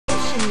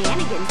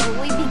shenanigans will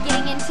we be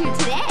getting into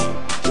today?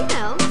 You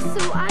know,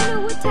 so I know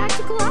what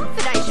tactical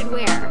outfit I should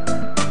wear.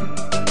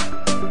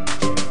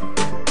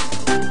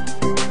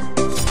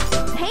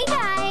 Hey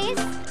guys!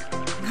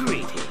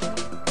 Greetings.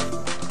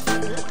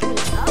 Look me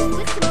up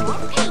with some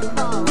more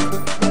paintballs.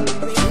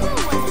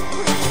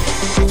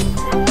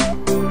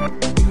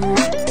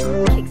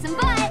 Kick some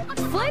butt!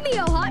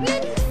 Flameo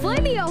Hotman!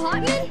 Flameo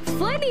Hotman!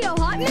 Flameo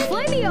Hotman!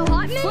 Flameo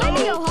Hotman!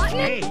 Flameo Hotman!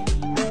 Hey,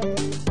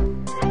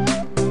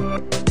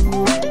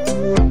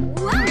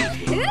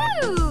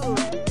 Wahoo!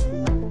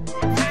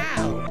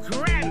 how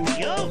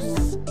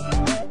grandiose!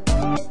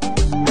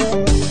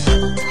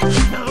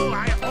 Oh, I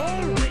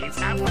always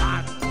have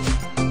fun.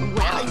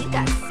 Wow, you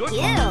got Good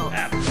skill.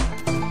 Have fun.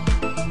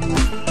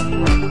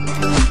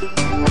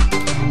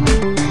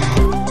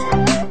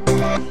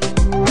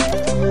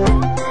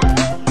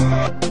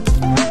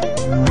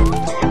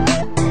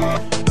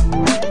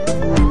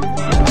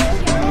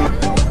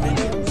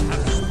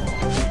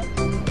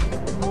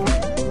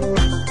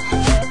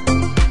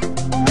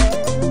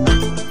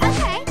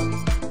 Okay.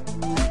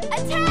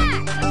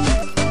 Attack!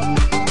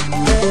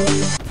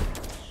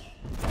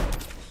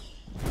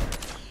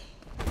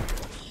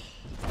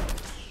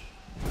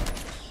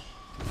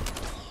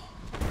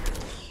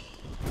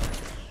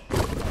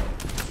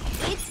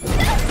 It's go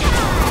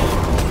time!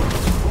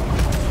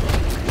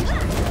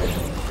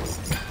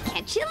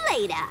 Catch you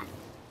later.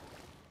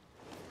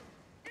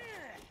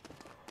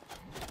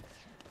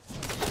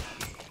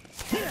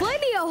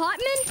 Flameo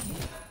Hotman!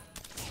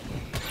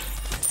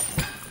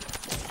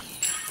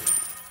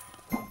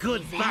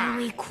 Goodbye.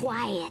 Very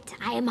quiet.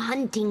 I am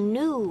hunting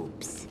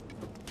noobs.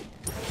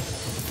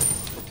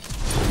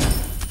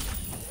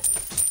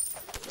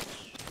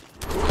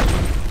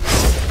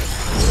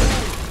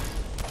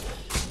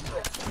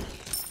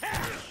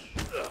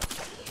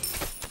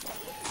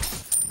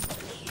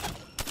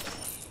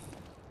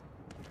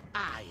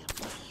 I am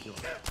not your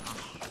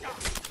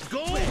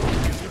Go! You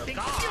think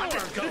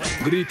you're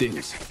going?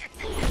 Greetings.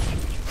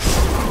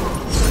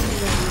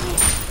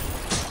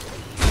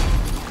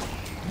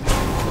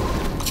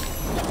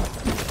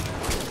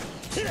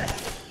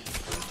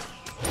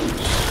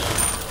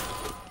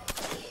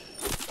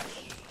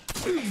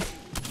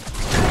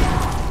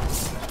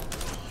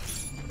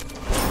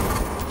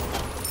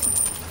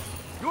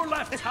 Your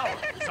left tower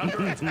is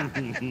under attack.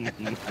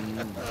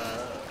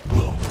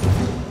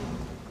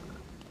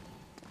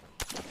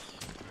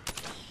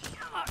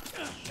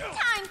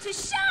 Time to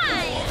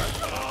shine!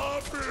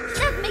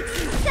 That makes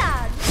me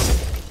sad.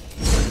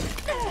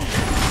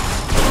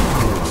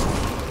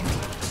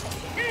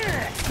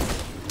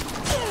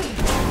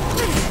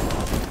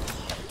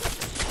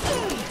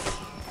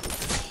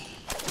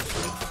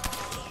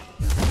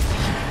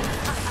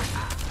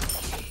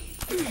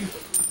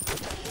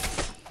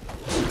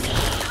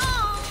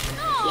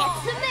 Get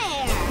some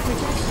air!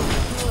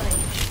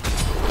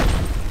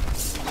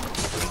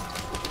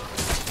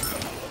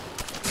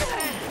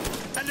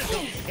 A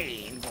little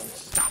pain won't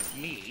stop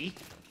me.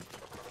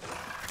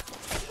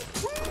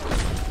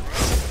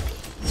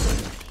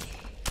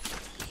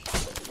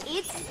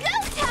 It's go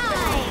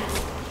time!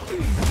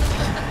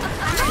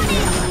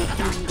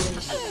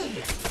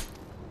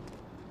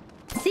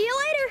 See you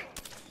later!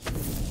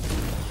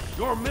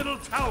 Your middle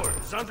tower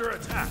is under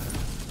attack.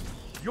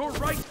 Your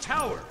right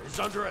tower is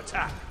under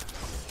attack.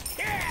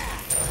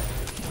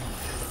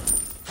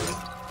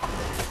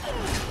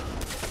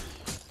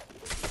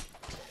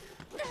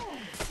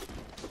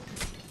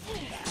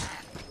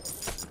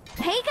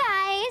 Hey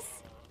guys!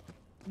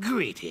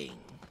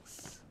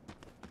 Greetings.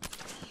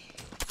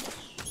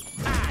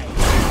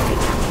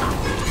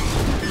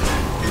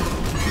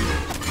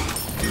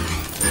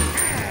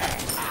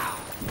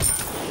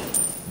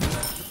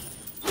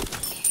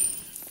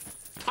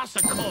 Toss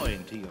a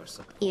coin to your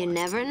support. You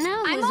never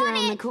know I'm who's on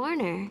around it. the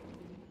corner.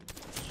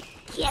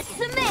 Get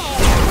some air!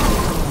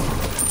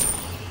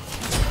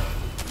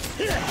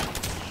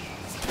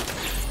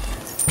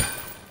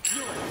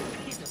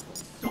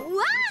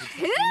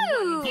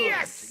 Wahoo!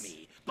 Yes,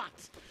 me,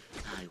 but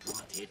I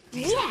wanted.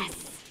 Yes!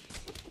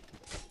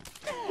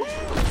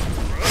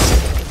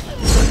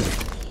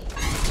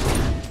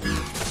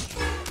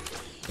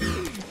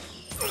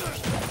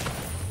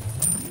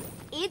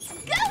 It's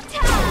go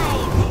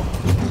time!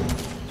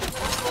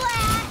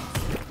 Flat!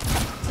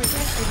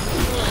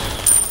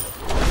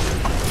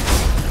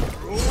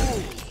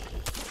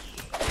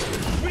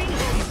 Bring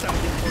home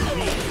something for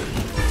me.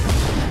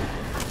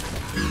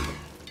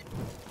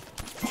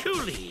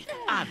 Truly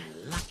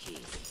unlucky.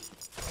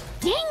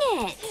 Dang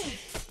it!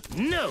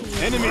 No.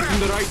 Enemies in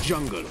the right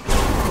jungle.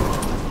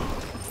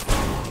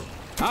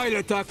 I'll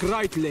attack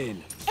right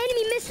lane.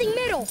 Enemy missing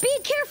middle! Be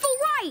careful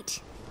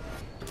right!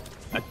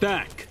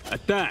 Attack!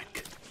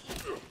 Attack!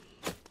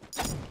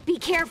 Be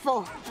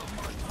careful!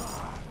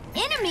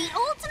 Enemy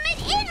ultimate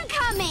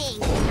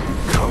incoming!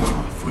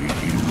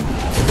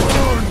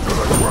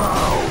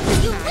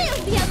 You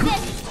will be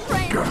avenged,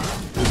 friend!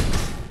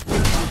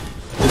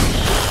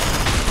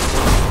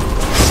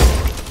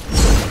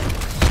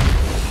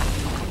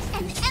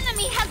 An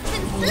enemy has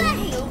been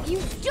slain! You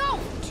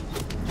don't!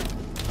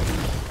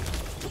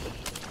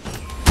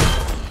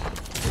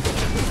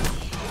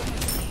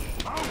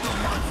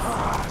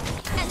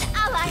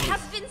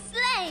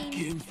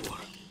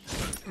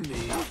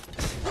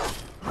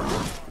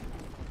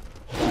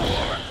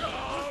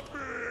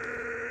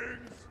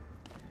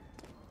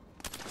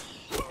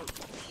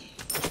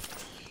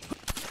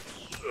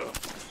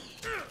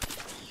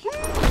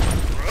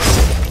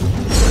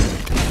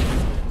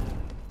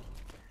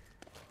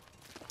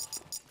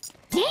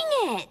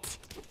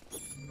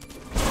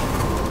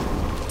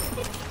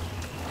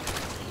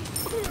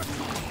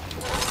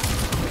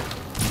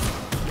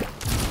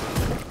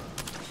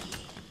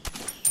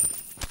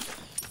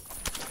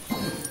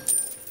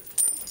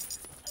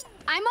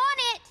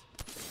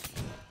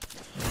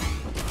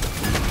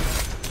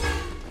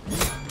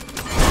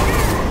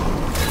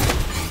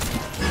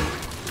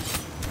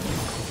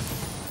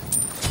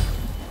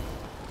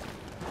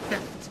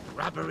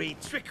 Knavery,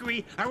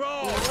 trickery are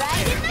all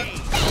Right in the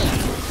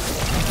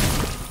face!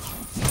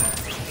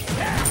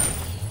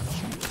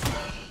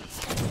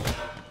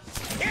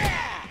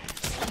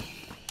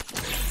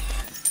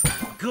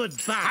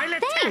 Goodbye. I'll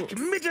attack Thanks.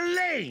 middle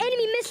lane.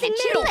 Enemy missing Catch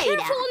you middle. later.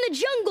 Careful in the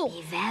jungle.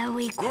 Be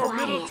very Your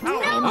middle quiet.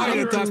 tower No I'll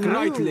is attack under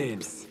right moves.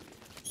 lane.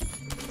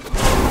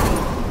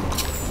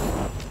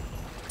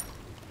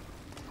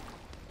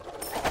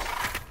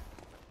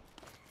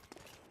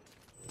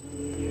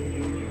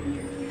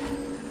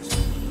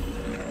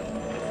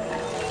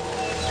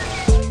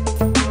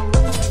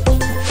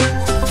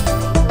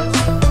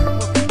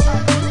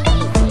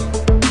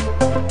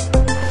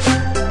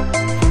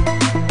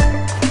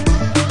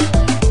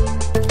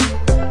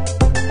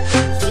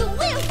 You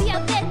will be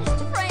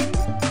avenged, friend.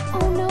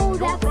 Oh no,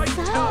 Your that right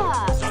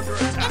tower is sucks. under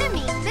attack.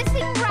 Enemy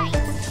missing right.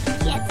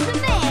 Get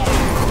some air.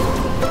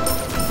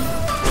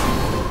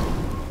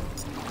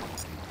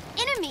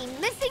 Enemy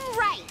missing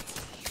right.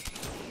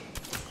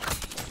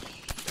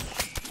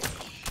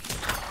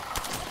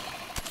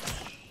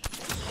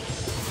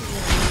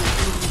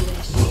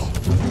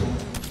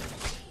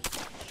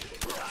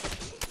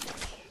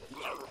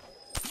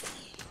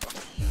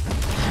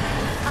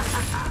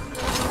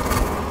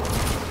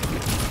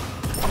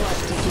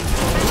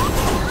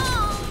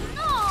 Oh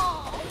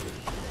no!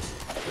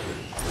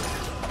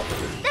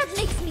 That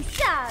makes me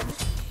sad.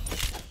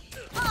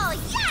 Oh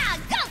yeah,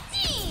 go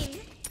team!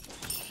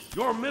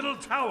 Your middle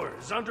tower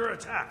is under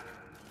attack.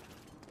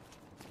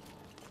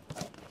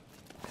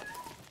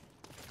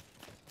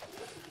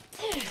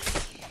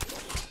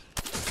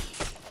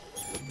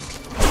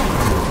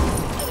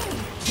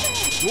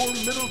 Your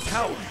middle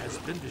tower has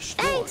been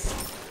destroyed. Thanks.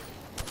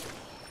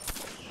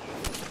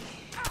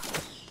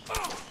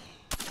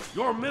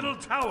 Your middle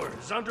tower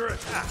is under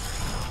attack.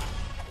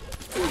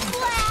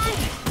 Flag!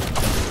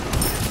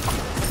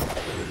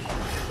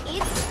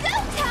 It's go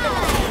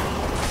time!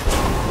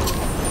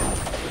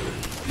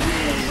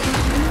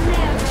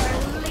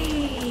 Never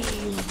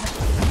leave.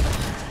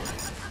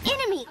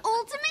 Enemy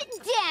ultimate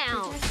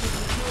down.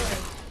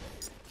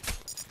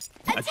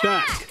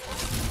 Attack!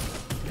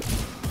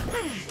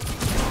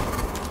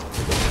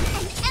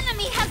 An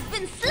enemy has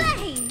been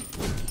slain.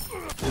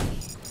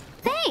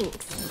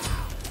 Thanks.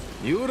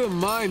 You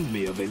remind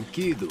me of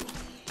Enkidu.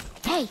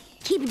 Hey,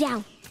 keep it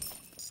down.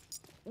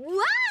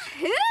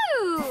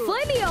 Wahoo!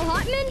 Flamio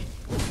Hotman.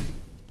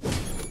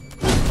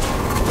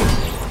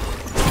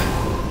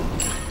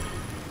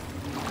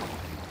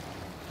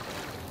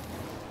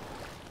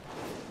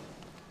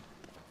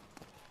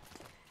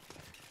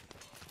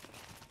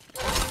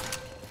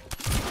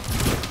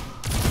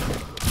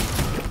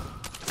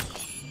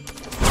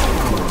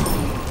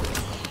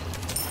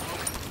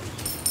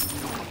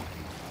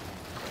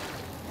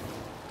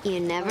 You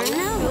never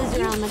know who's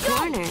around the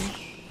corner.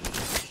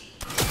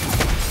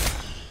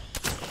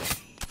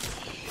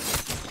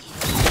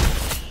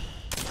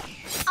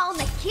 On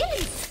the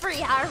killing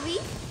spree, are we?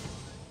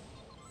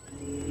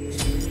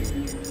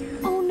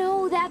 Oh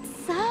no, that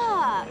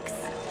sucks.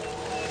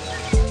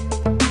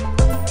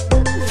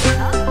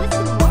 Oh, with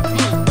some more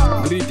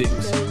paintball.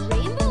 Greetings. The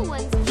rainbow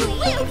ones, please.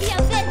 You will be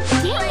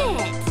avenged. Damn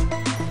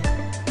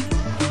it!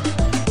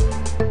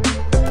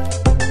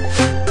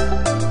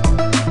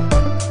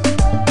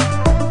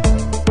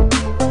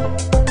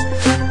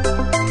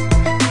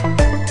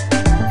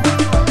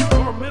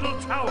 Your middle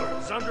tower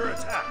is under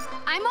attack.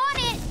 I'm on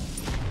it.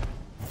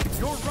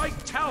 Your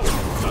right tower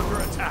is under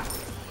attack.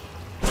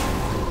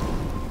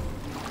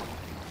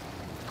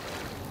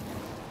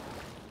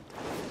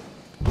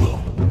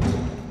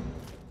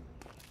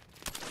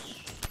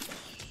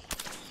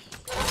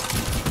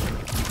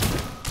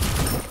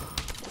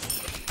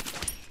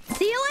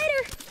 See you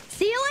later.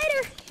 See you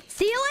later.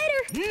 See you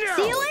later. No.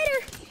 See you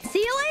later. See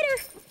you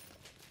later.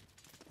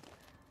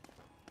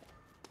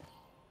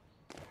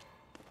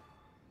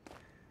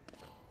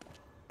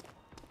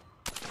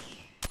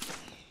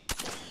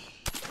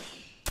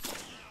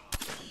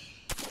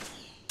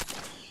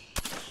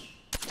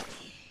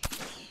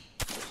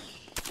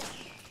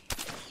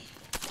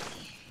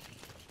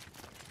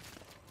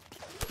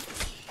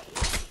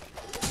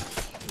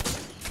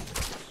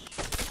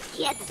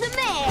 Get some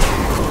air.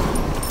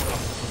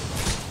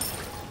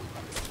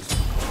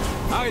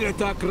 I'll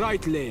attack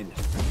right lane.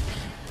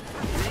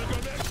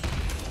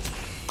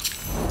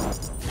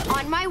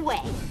 On my way.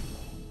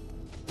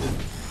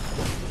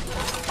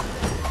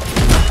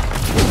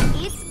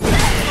 It's good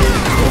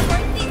time.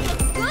 Everything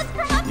looks good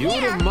from up You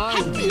here.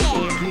 remind me Heck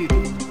of yeah.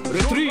 Enkidu. Your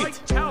Retreat!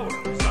 right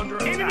tower is under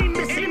attack.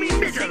 Enemy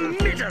missing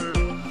middle.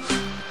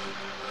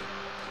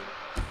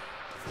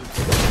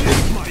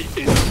 My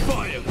inner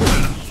fire!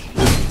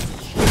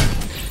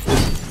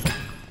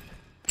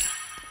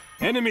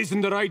 Enemies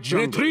in the right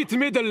jungle. Retreat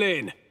middle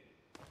lane.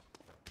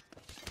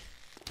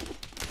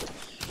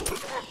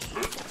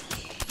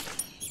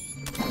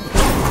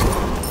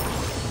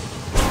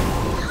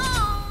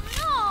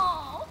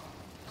 Oh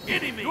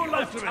Enemy your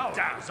left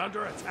tower is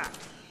under attack.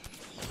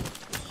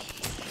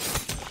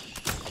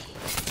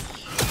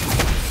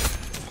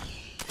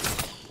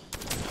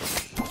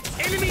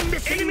 Enemy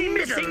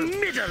missing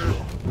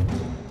middle.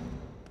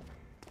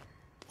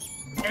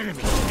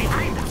 Enemies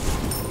behind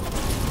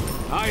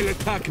us. I'll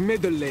attack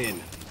middle lane.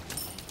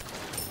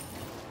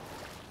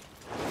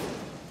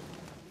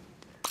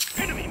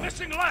 Enemy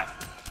missing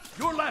left!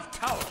 Your left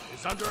tower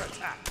is under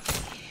attack.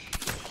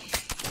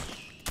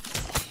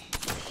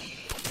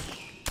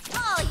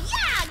 Oh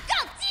yeah, go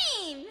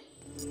team!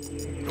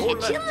 Your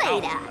Catch you left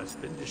tower later. has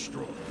been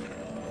destroyed.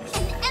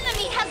 An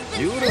enemy has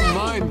been You slain!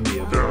 remind me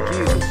of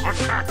Enkidu.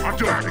 Attack the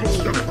goal.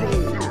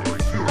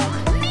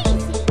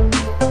 Amazing!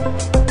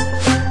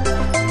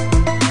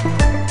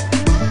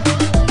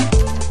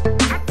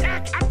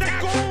 Attack at the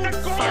goal.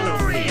 Follow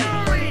me.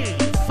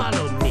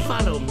 Follow me.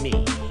 Follow me.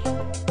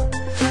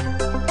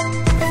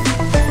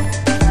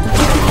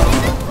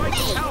 Right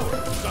tower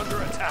is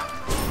under attack.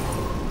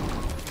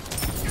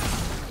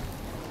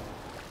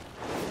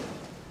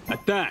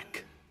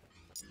 Attack.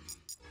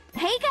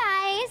 Hey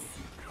guys!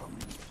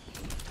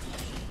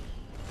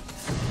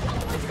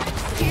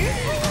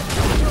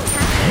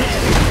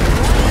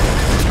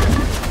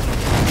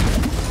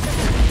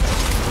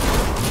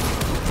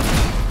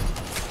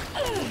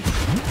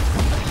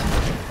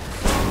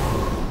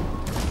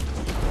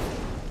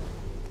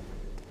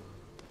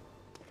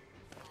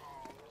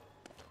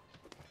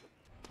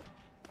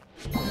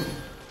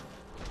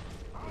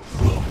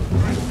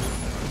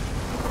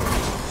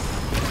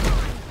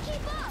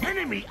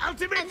 Enemy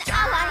ultimate An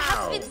ally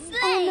has been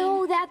slain! Oh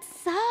no, that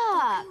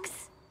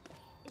sucks!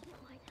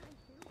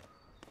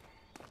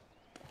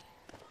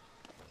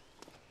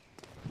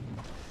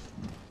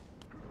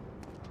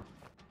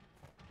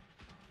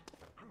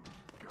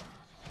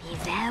 Be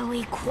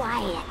very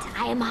quiet.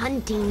 I am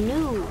hunting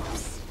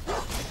noobs.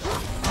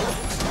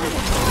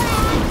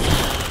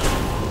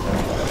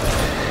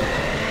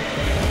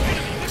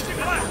 Missing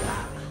left!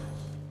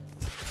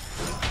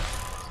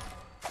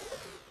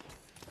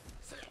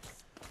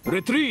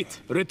 Retreat!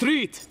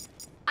 Retreat!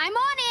 I'm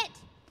on it!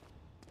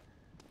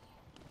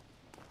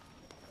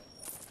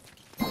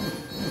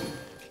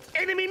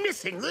 Enemy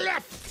missing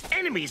left.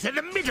 Enemies in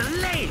the middle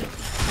lane.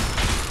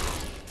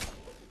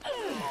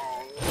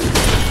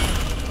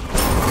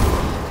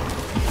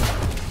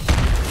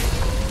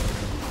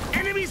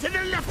 Enemies in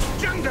the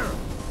left jungle.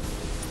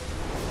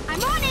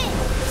 I'm on it!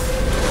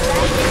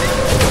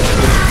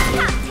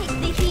 Can't take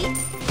the heat.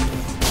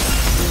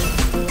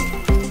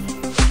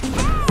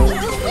 It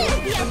will be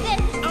a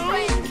bit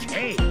friend.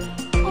 Okay.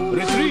 Oh no,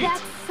 Retreat. that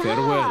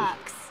Farewell.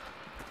 sucks.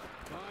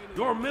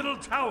 Your middle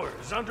tower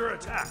is under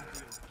attack.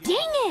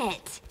 Dang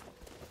it!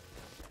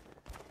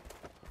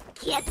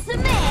 Get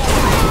some air!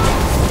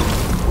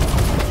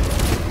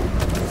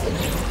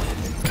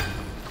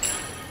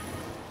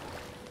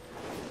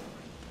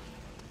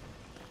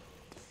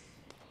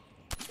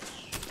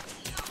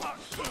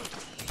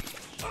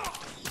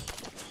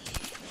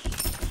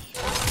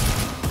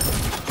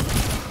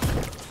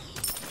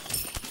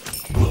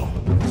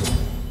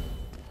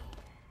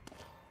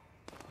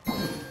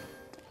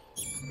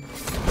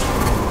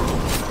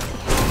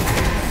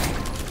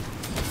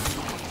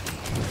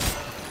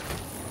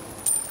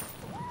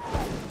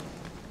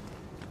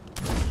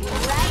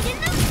 Right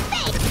in the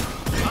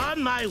face!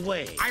 On my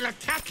way. I'll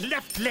attack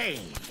left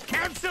lane.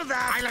 Cancel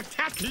that. I'll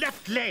attack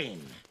left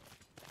lane.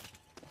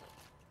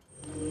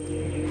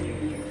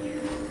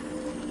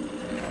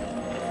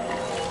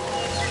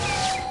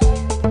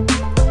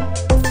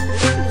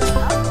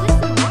 Up with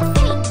some more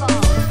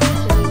paintballs.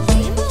 The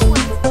rainbow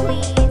ones,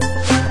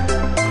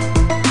 please.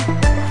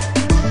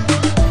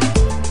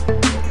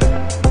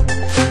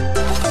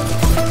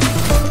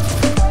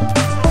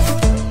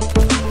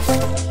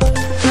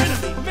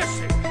 Enemy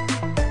missing!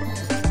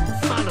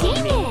 Follow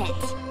Dang me.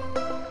 it!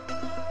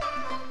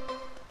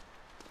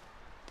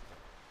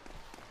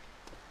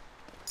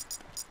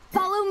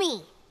 Follow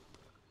me.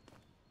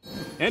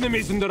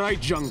 Enemies in the right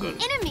jungle.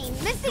 Enemy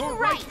missing Your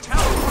right. right tower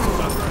is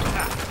under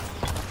attack.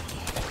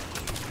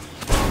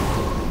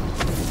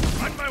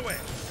 On my way.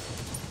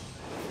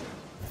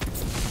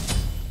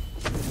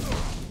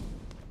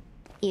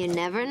 You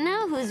never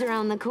know who's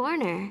around the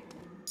corner.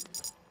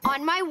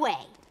 On my way.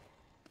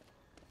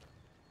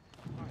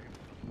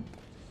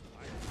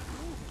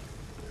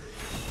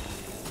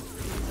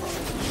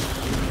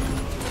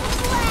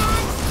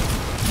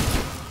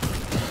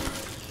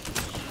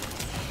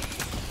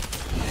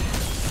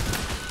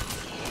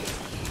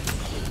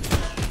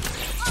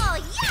 Oh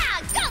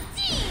yeah, go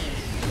team!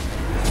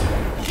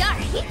 You're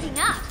heating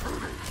up.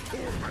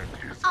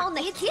 On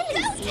the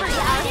killing spree,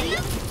 out in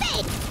the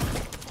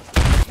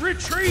face.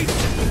 Retreat!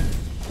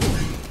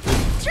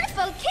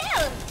 Triple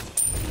kill.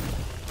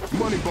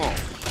 Moneyball.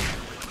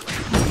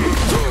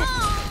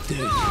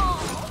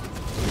 Oh.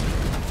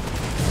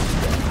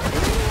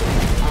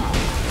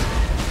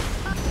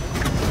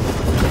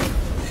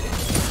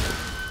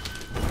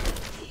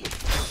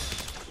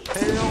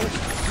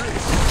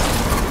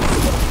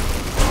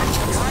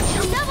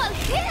 Double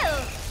kill!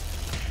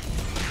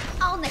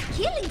 On the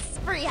killing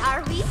spree,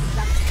 are we?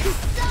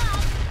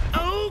 Stop!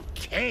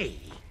 Okay.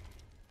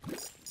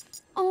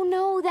 Oh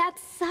no, that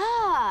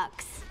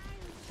sucks.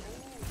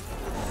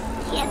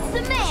 Get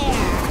some air.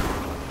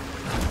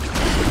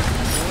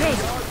 Hey,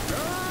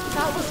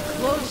 that was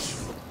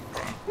close.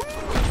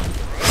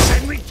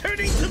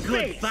 Turning to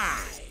base.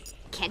 Goodbye.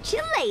 Catch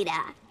you later.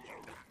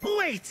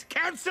 Wait,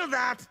 cancel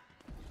that.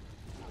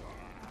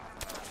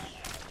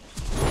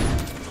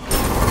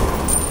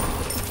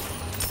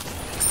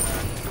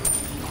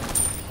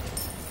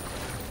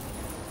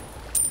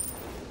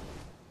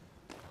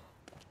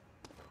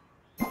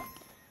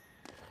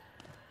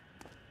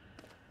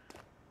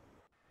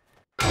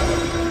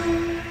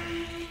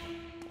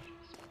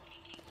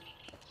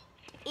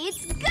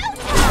 It's go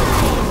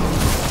time!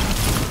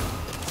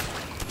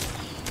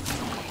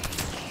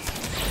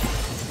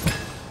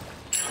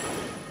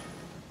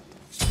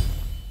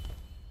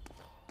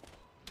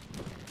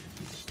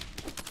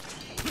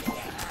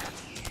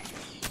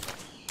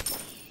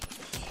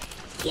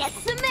 Get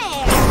some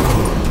air!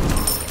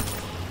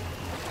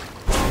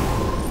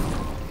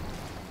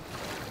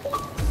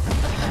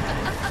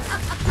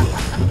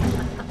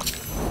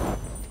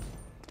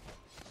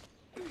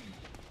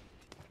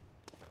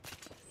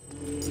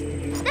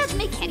 Let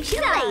me catch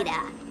you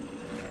later.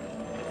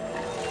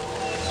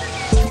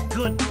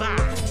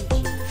 Goodbye.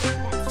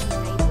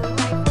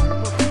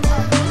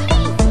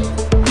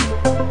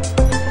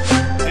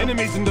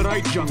 Enemies in the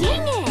right jungle.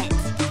 Dang it!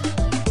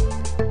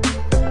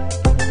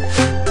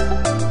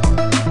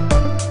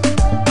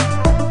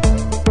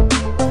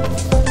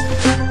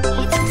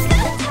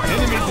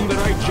 Enemies in the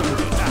right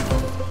jungle.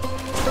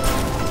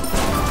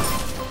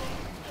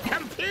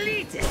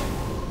 Completed.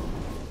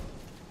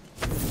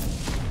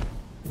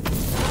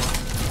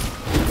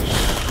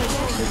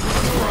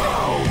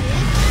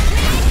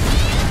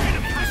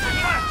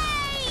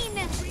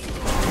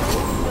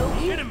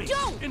 Enemy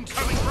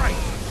incoming right.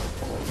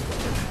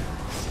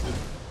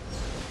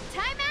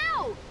 Time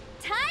out!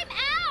 Time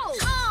out!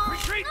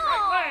 Retreat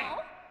right lane.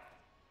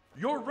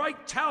 Your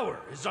right tower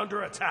is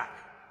under attack.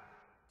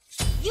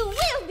 You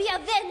will be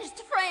avenged,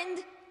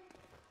 friend!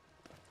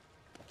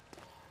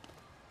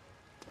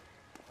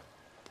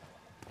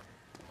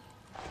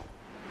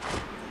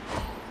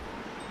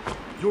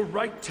 Your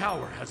right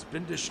tower has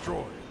been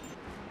destroyed.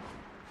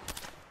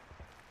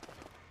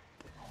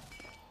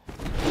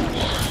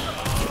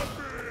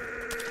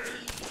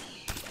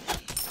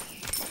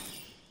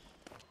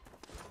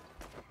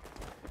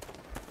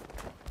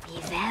 Be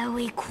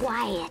very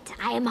quiet.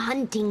 I am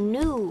hunting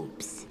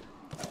noobs.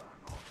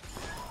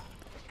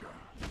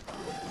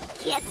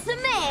 Get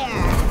some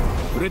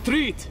air!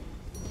 Retreat!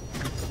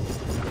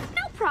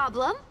 No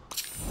problem.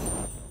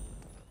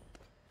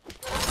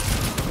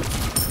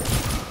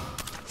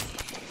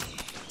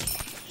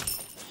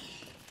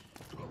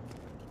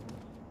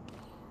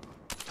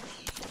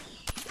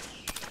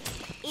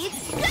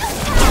 It's go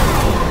time!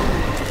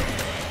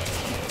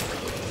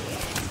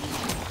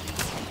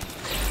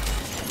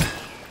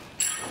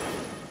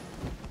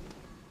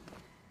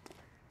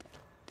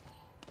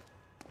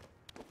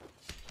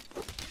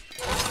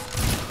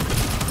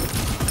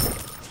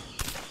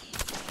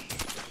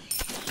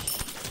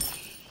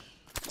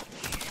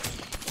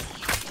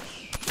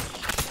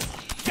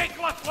 Take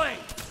left lane.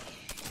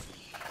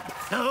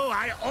 Oh,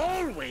 I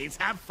always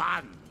have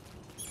fun.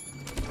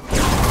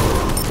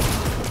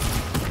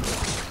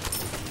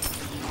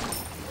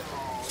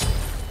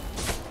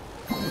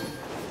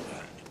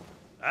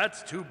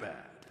 That's too bad.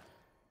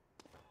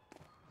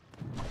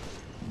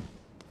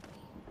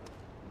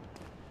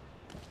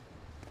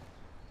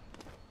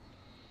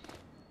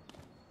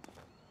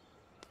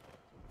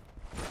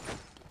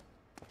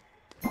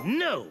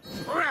 No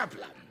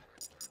problem.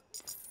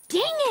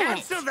 Dang it!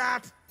 Cancel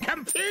that.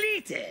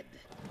 Completed.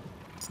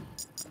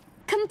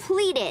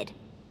 Completed.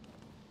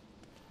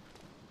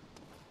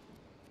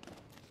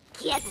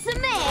 Get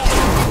some air!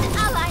 An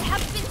ally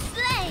has been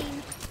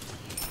slain!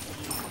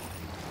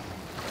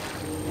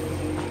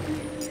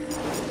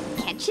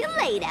 Catch you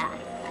later.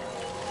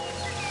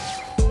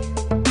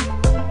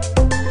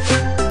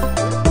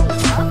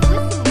 Up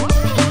with some more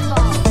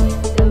paintball.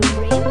 The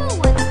rainbow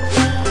ones,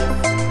 please.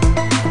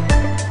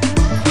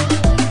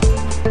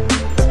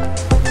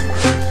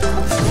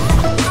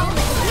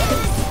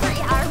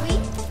 Free, are we?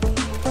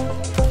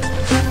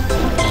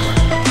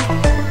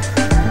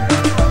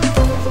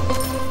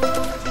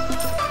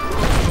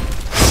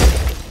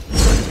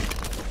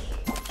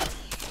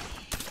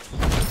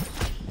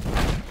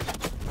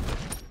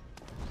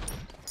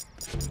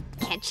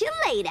 Catch you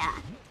later.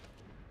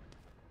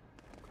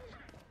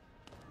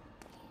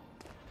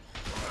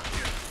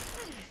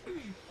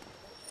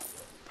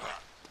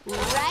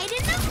 Right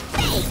in the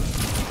face.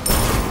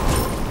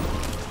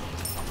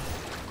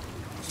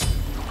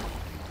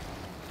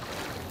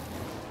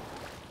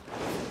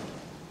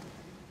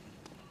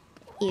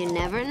 You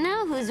never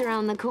know who's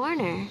around the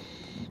corner.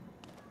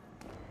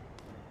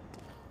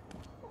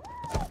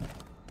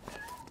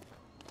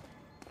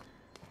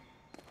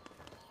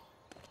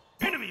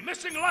 Enemy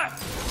missing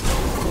left.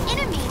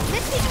 Enemy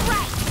missing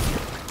right.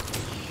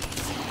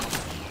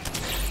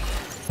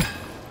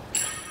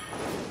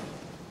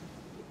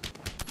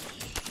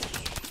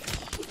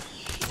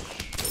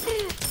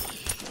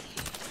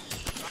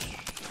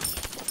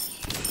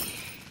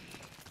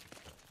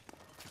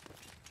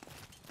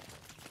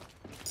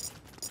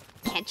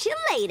 Catch you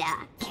later.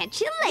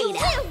 Catch you later.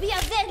 You will be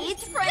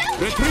avenged, friend.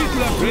 Retreat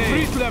left lane.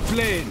 Retreat left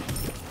lane.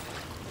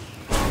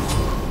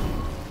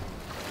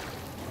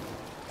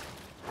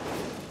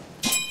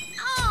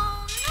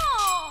 Oh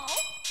no!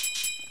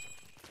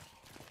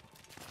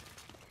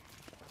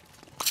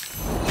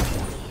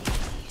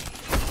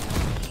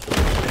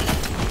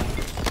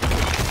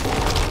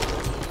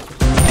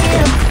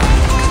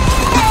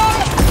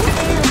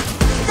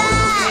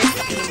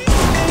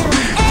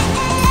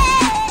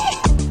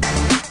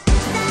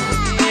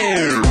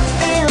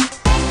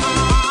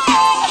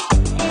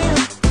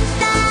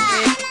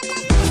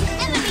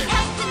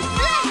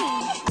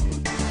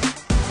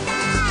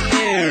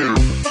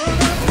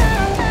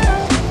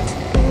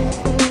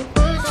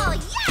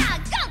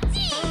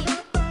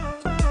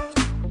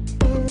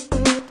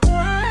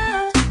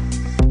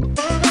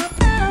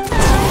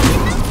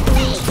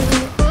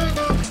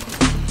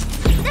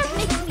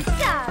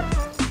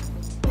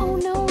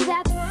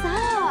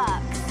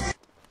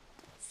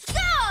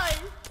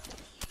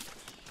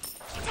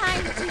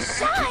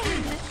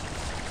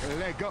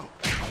 Let go.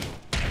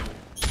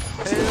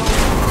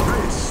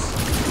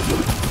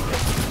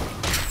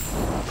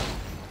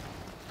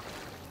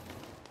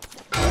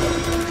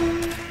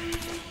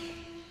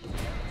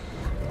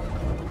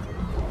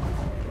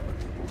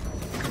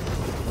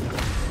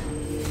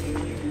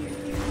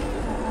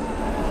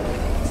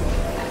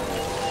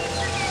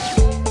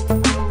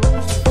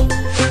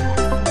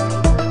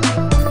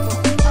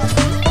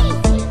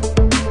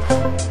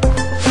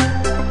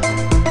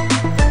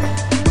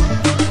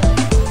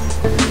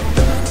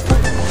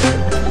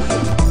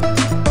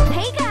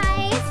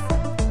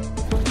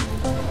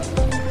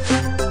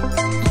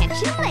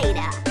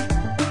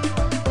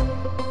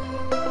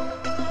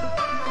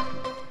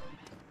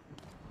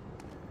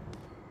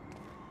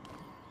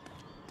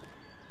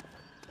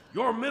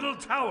 Your middle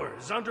tower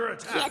is under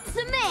attack. Get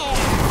some air.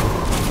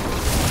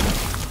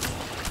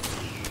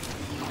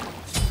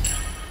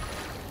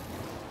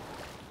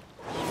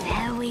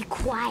 Very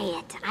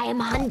quiet. I am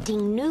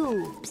hunting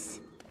noobs.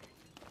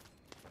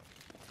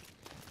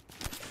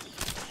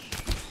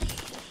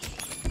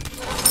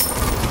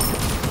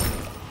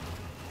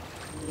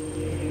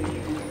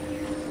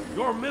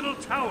 Your middle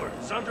tower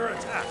is under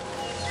attack.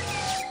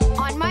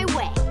 On my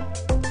way.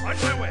 On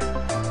my way.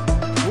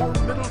 Your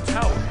middle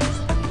tower has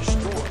been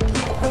destroyed.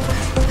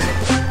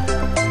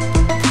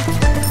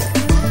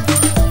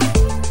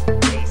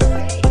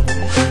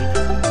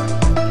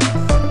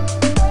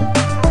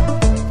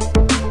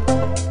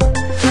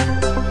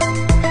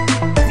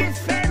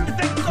 Defend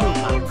the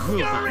gold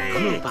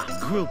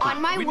fury! On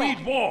my We way.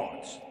 need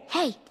wards.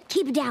 Hey,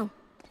 keep it down.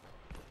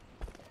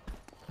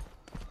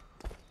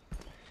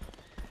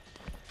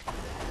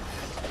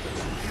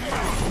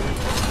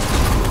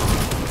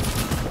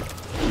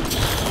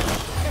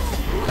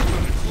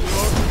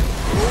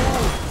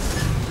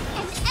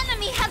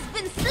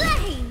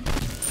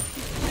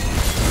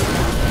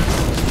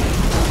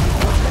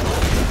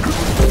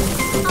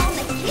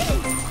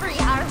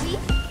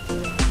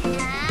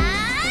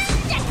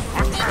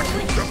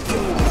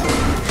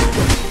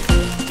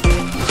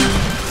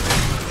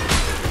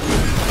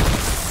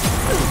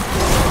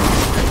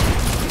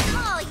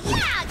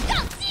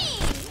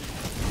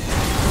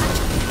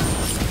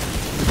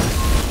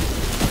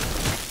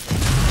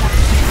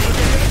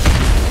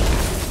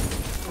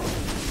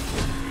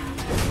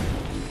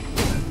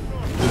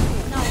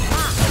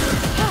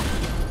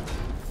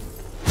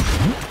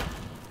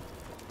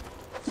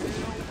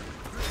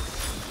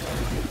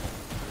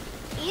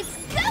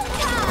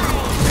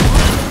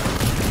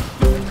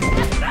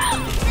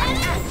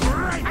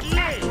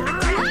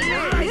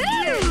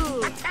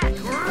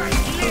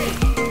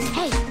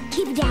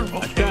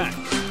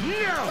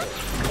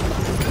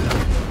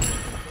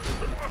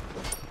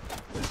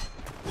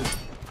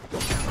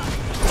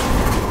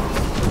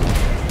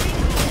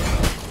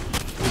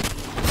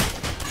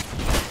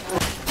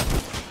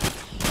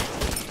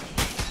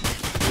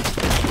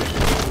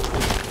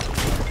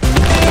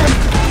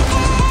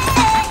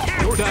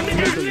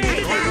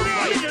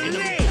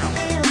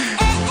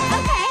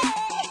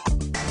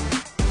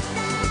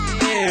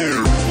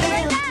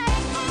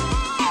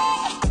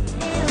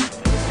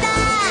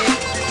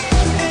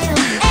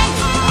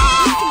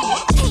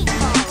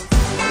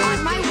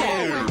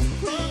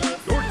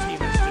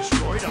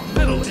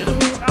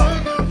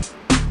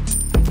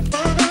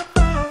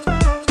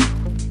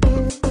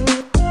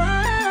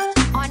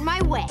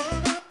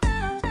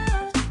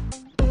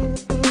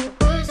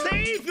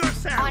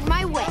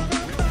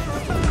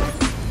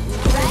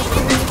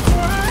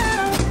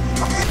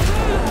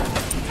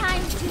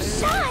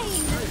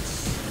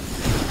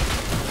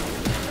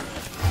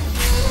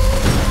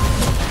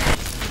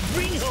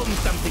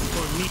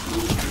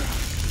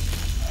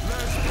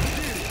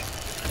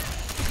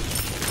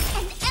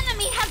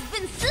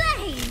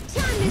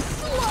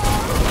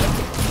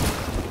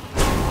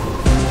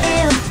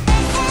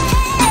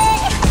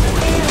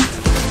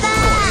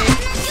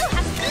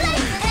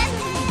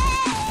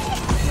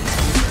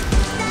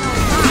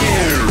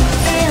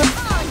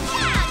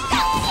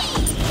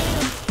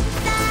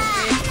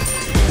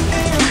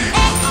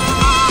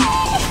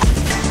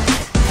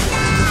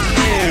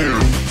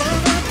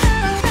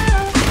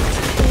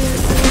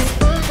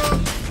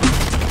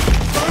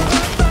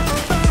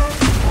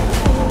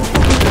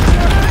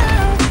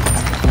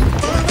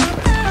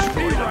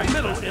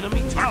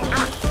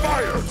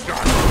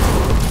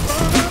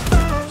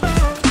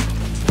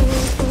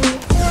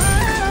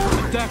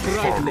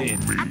 Attack right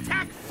lane.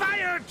 Attack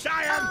fire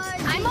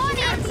giant! I'm on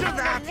it! Answer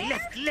that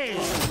left lane!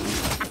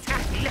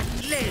 Attack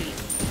left lane!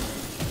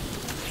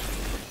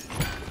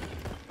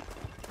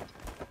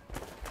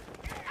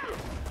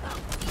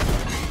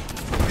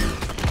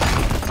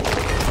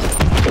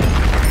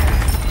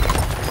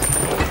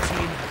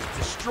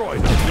 Destroyed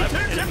the left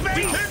Turn to enemy.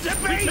 base! Turn to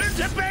base! Turn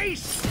to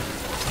base!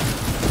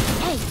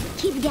 Hey,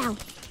 keep it down.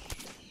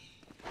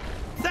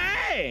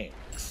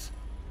 Thanks!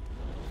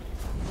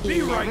 Be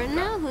You right never back.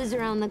 know who's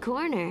around the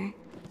corner.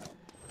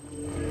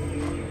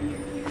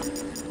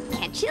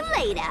 Catch you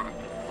later.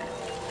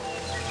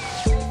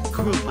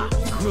 Group up!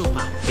 Group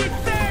up!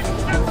 Defend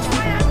the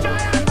fire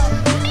giant!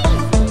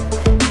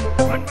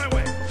 On my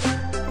way.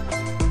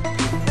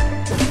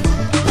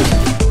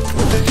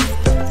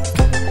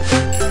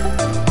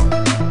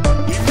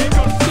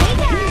 Hey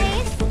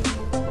guys.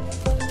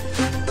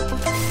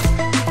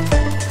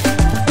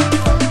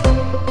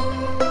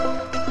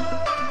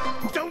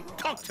 Don't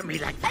talk to me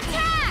like that!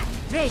 Attack!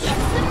 It's the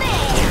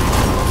bear.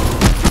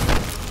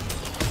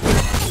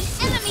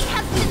 The enemy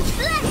has been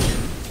slain.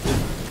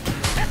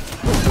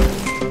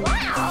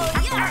 Wow,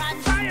 you're Fire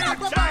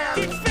unstoppable. giant!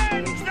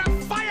 Defend the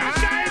fire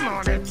giant! I'm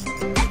on it!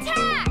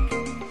 Attack!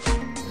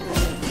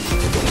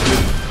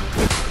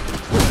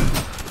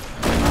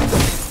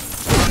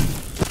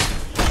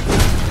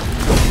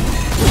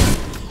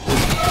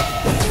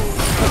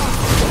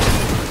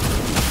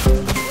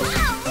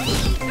 Wow,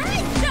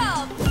 great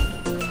job!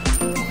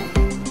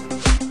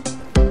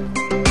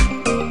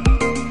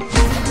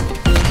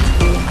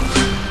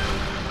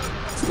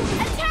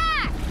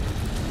 Attack!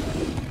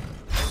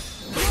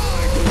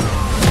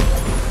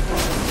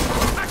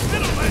 Attack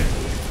middle lane!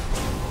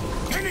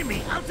 Enemy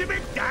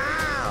ultimate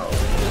down!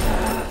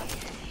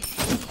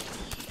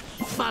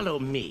 Follow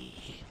me.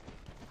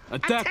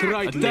 Attack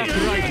right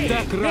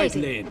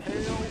lane.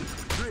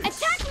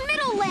 Attack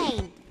middle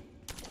lane!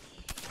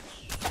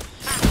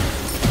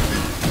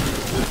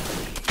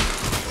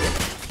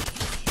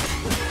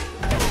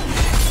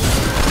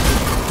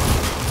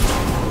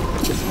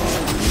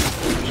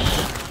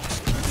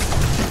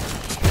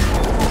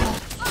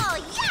 Oh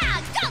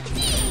yeah, go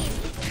team!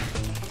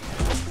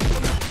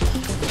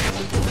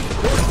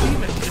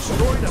 Team has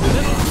destroyed a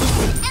middle.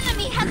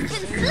 Enemy has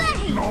been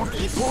slain!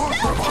 It's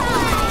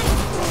showtime!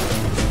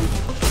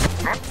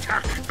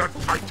 Attack the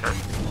Titan!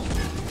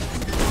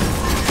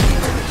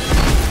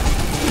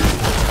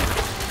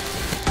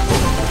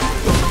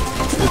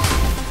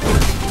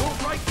 Your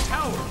right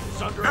tower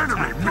is under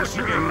attack.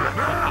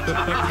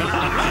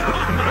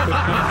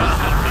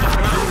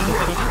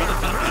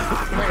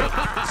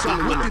 So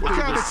what did the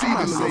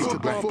receiver say to the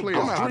football player?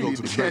 I'm out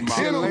to catch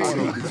you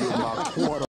later.